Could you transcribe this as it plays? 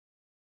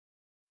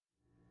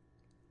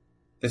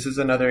This is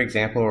another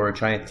example where we're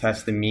trying to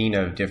test the mean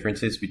of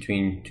differences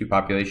between two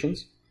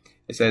populations.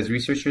 It says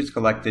researchers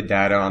collected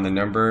data on the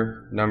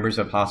numbers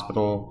of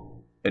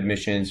hospital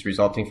admissions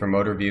resulting from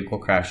motor vehicle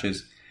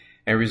crashes,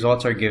 and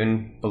results are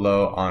given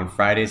below on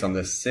Fridays on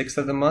the 6th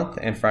of the month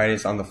and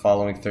Fridays on the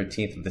following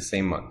 13th of the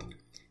same month.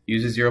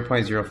 Use a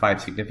 0.05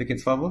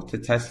 significance level to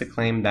test the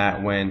claim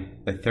that when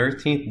the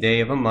 13th day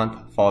of a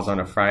month falls on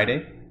a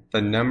Friday,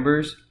 the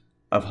numbers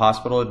of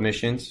hospital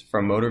admissions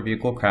from motor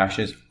vehicle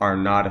crashes are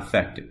not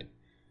affected.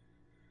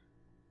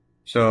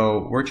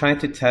 So we're trying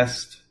to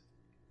test,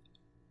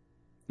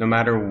 no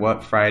matter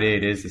what Friday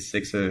it is, the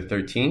 6th or the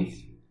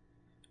 13th,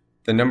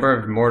 the number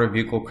of motor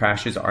vehicle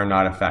crashes are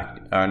not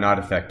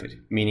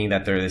affected, meaning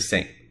that they're the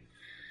same.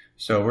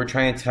 So we're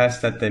trying to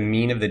test that the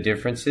mean of the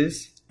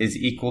differences is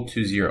equal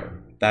to 0.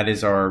 That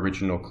is our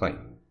original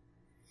claim.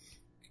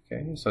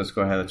 Okay, so let's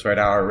go ahead, let's write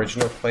out our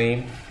original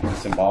claim in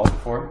symbolic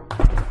form.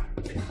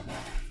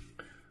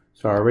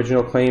 So our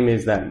original claim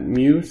is that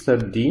mu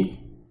sub d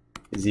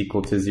is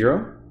equal to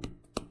 0.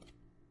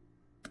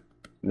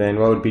 Then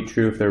what would be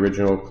true if the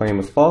original claim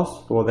was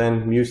false? Well,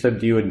 then mu sub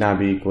d would not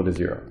be equal to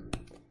 0.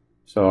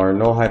 So our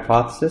null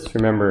hypothesis,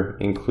 remember,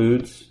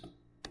 includes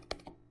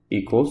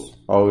equals,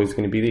 always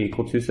going to be the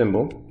equal to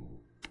symbol.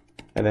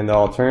 And then the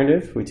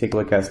alternative, we take a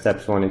look at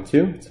steps 1 and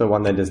 2. It's the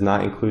one that does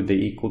not include the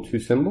equal to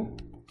symbol.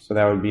 So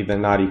that would be the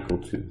not equal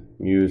to.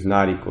 Mu is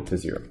not equal to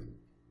 0.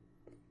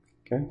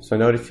 Okay, so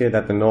notice here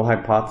that the null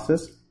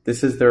hypothesis,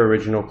 this is the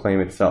original claim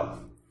itself.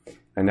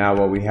 And now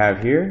what we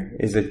have here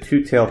is a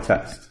two-tailed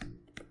test.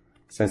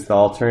 Since the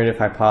alternative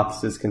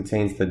hypothesis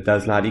contains the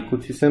does not equal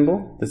to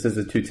symbol, this is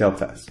a two-tailed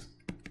test.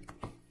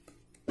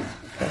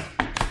 Okay.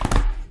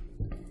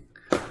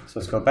 So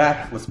let's go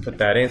back, let's put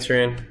that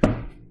answer in.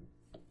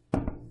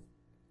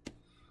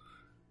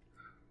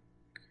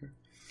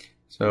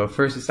 So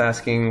first it's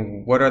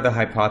asking, what are the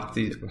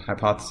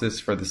hypotheses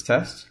for this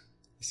test?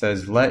 It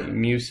says, let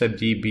mu sub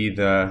d be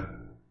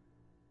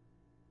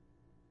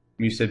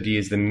mu sub d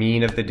is the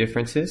mean of the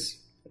differences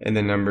in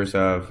the numbers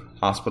of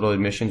hospital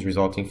admissions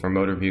resulting from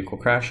motor vehicle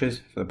crashes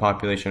for the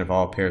population of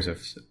all pairs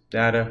of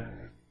data.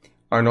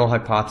 Our null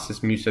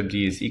hypothesis mu sub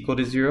d is equal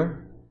to 0.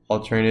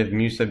 Alternative,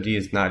 mu sub d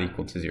is not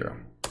equal to 0.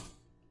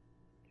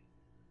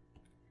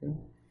 Okay.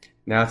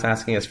 Now it's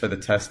asking us for the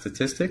test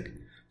statistic.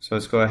 So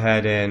let's go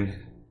ahead and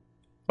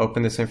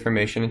open this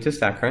information into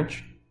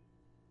Statcrunch.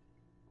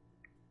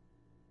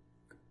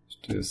 Let's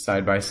do a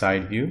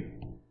side-by-side view.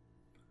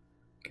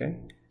 Okay.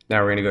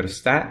 Now we're going to go to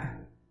stat.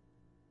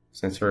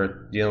 Since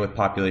we're dealing with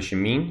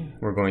population mean,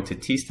 we're going to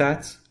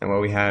t-stats, and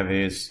what we have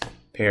is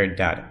paired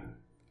data.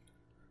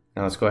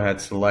 Now let's go ahead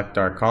and select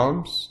our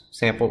columns.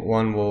 Sample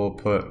 1 will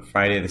put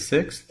Friday the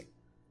 6th.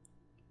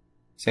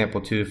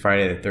 Sample 2,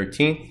 Friday the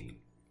 13th.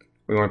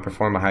 We want to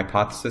perform a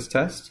hypothesis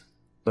test.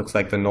 Looks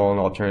like the null and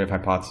alternative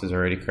hypothesis are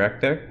already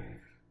correct there.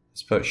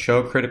 Let's put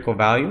show critical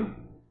value,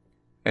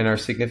 and our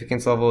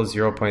significance level is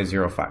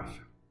 0.05.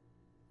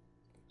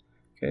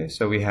 Okay,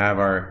 so we have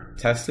our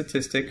test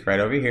statistic right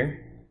over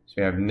here. So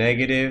we have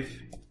negative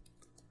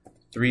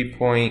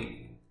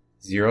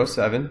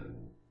 3.07.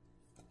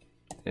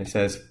 It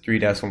says 3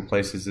 decimal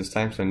places this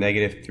time, so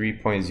negative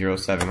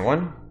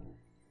 3.071.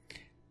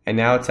 And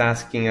now it's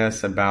asking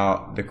us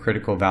about the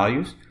critical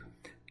values.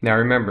 Now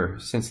remember,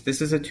 since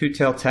this is a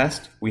two-tailed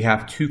test, we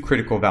have two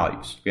critical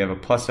values. We have a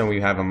plus and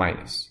we have a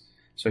minus.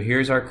 So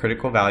here's our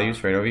critical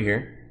values right over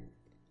here.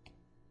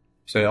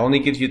 So it only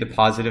gives you the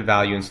positive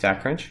value in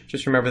Statcrunch.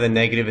 Just remember the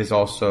negative is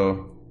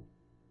also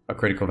a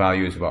critical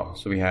value as well.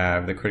 So we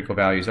have the critical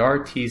values are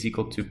t is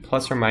equal to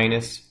plus or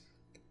minus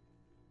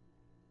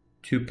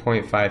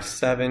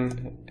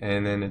 2.57,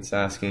 and then it's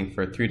asking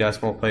for 3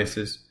 decimal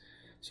places,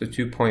 so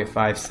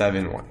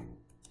 2.571.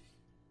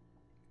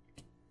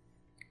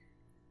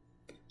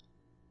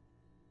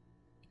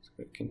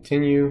 So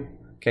continue.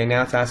 Okay,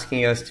 now it's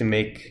asking us to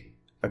make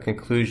a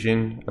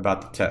conclusion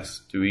about the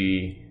test. Do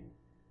we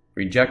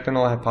reject the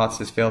null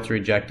hypothesis, fail to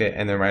reject it,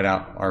 and then write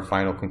out our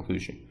final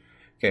conclusion?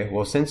 Okay,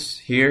 well, since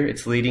here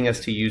it's leading us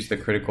to use the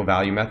critical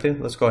value method,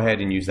 let's go ahead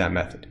and use that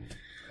method.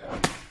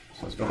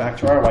 So let's go back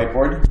to our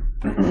whiteboard.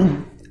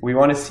 We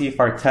want to see if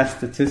our test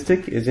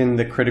statistic is in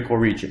the critical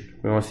region.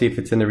 We want to see if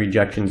it's in the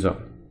rejection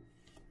zone.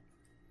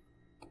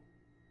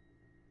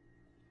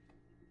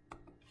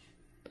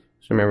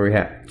 So remember, we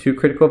had two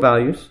critical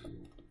values.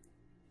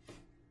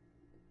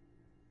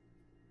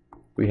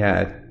 We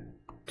had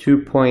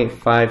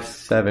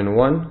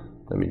 2.571.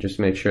 Let me just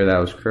make sure that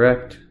was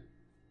correct.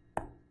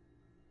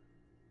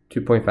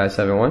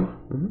 2.571.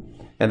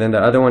 And then the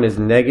other one is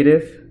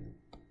negative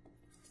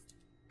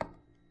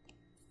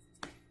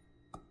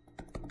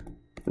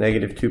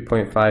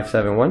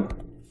 2.571.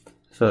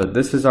 So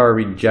this is our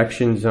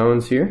rejection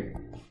zones here.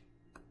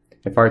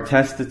 If our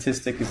test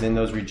statistic is in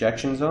those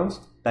rejection zones,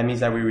 that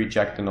means that we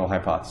reject the null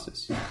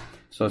hypothesis.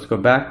 So let's go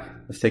back.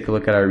 Let's take a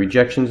look at our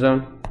rejection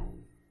zone.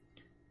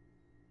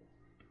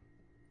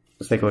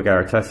 Let's take a look at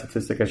our test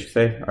statistic, I should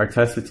say. Our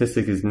test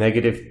statistic is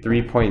negative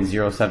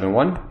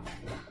 3.071.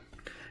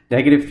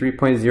 Negative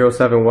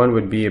 3.071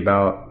 would be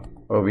about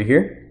over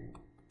here.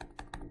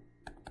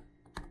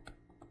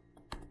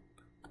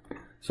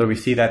 So we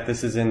see that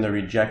this is in the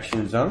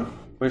rejection zone,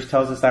 which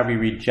tells us that we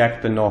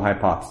reject the null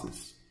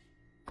hypothesis.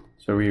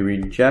 So we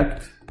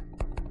reject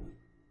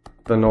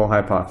the null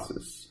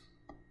hypothesis.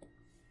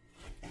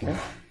 Okay.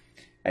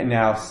 And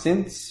now,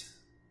 since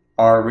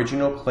our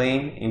original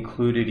claim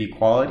included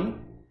equality,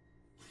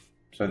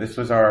 so this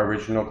was our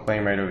original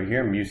claim right over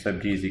here, mu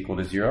sub g is equal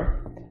to 0.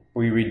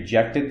 We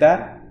rejected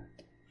that,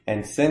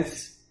 and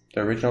since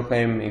the original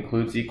claim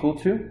includes equal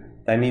to,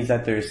 that means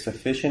that there is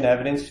sufficient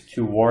evidence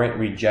to warrant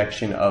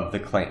rejection of the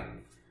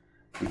claim.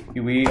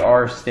 We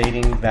are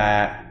stating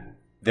that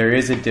there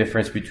is a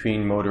difference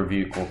between motor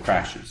vehicle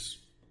crashes.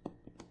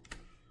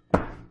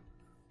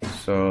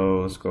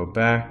 So let's go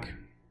back.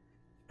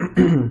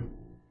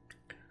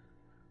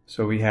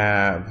 So we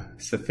have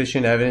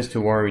sufficient evidence to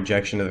warrant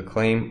rejection of the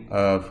claim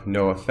of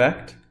no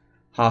effect.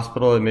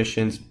 Hospital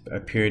admissions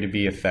appear to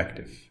be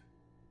effective.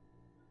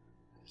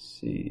 Let's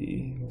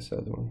see, what's the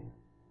other one?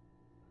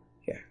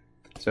 Yeah.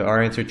 So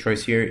our answer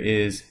choice here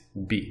is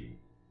B.